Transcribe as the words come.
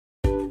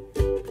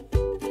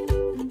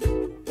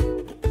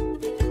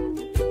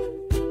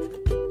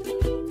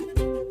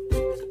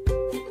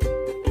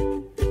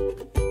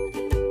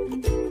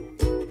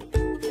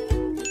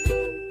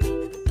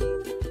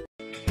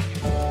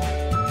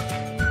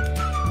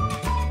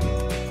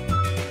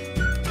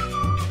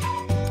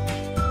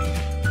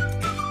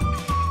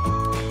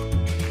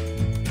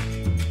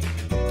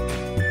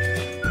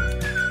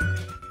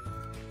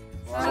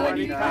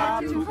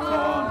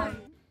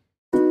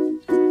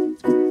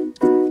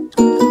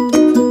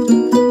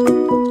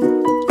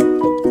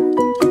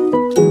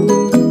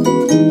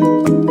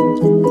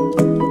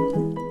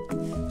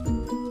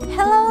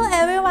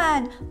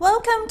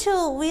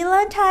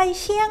Thai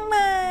เชียงให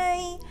ม่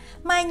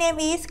My name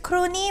is ค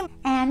รูนิ่ม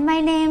And my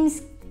name's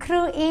ค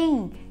รูอิง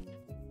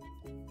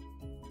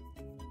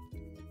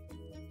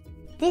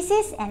This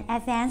is an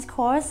advanced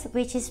course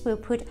which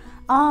will put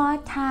all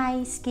Thai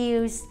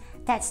skills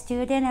that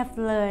students have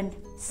learned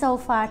so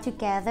far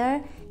together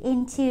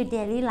into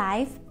daily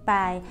life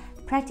by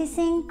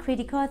practicing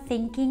critical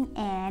thinking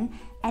and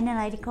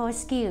analytical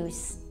skills.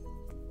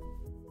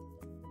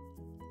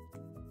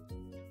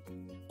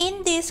 In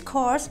this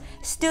course,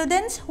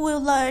 students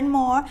will learn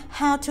more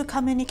how to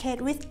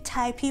communicate with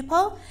Thai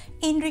people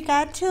in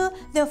regard to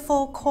the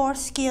 4 core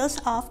skills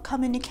of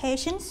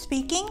communication,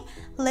 speaking,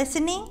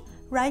 listening,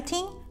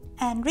 writing,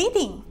 and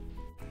reading.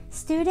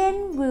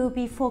 Students will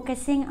be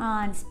focusing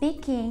on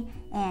speaking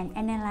and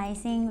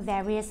analyzing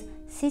various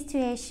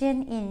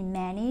situations in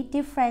many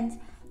different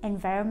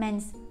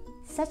environments,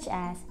 such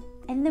as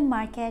in the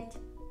market,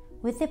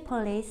 with the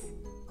police,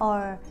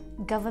 or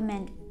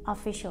government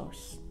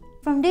officials.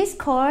 From this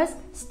course,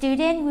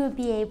 students will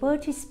be able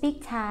to speak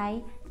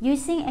Thai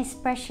using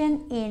expression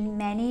in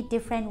many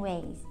different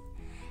ways.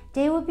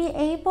 They will be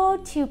able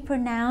to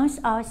pronounce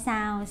all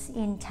sounds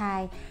in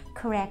Thai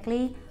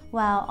correctly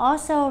while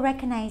also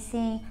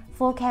recognizing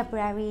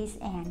vocabularies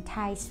and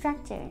Thai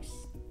structures.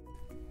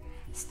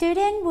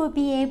 Students will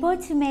be able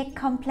to make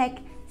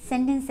complex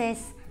sentences,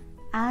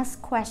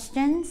 ask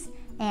questions,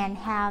 and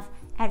have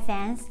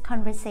advanced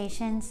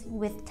conversations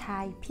with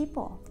Thai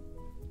people.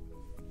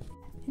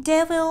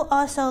 They will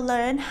also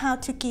learn how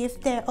to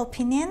give their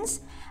opinions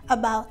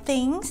about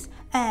things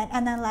and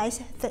analyze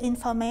the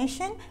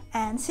information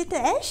and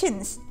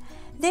situations.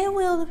 They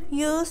will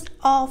use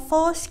all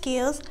 4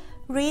 skills: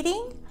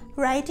 reading,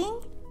 writing,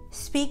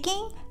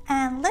 speaking,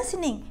 and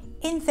listening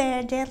in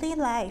their daily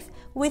life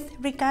with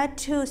regard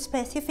to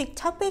specific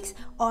topics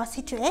or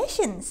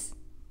situations.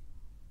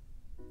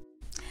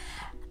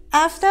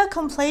 After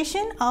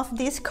completion of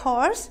this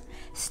course,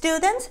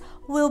 students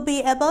will be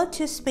able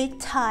to speak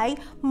Thai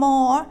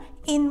more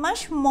in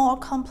much more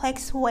complex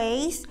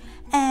ways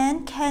and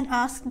can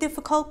ask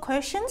difficult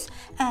questions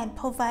and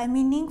provide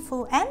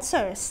meaningful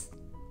answers.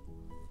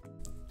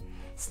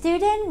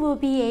 Students will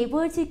be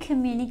able to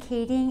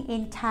communicating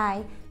in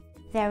Thai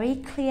very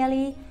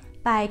clearly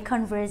by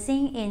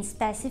conversing in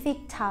specific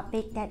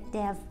topic that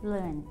they have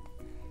learned.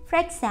 For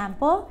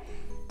example,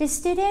 the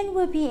student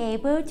will be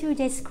able to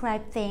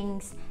describe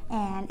things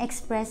and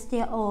express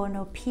their own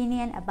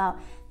opinion about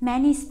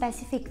many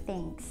specific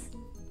things.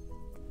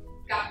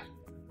 กับ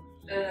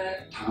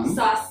ซ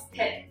อสเ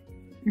ผ็ด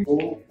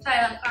ใช่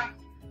แล้วก็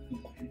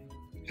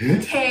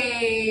เท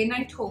ใน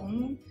ถุง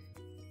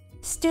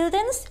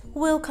Students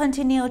will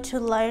continue to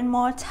learn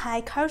more Thai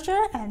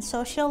culture and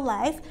social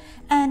life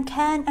and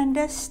can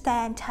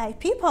understand Thai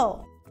people.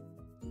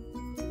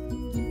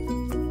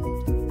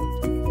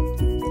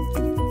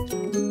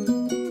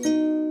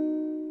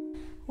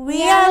 We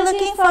are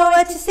looking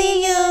forward to see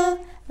you.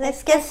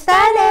 Let's get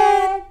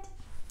started.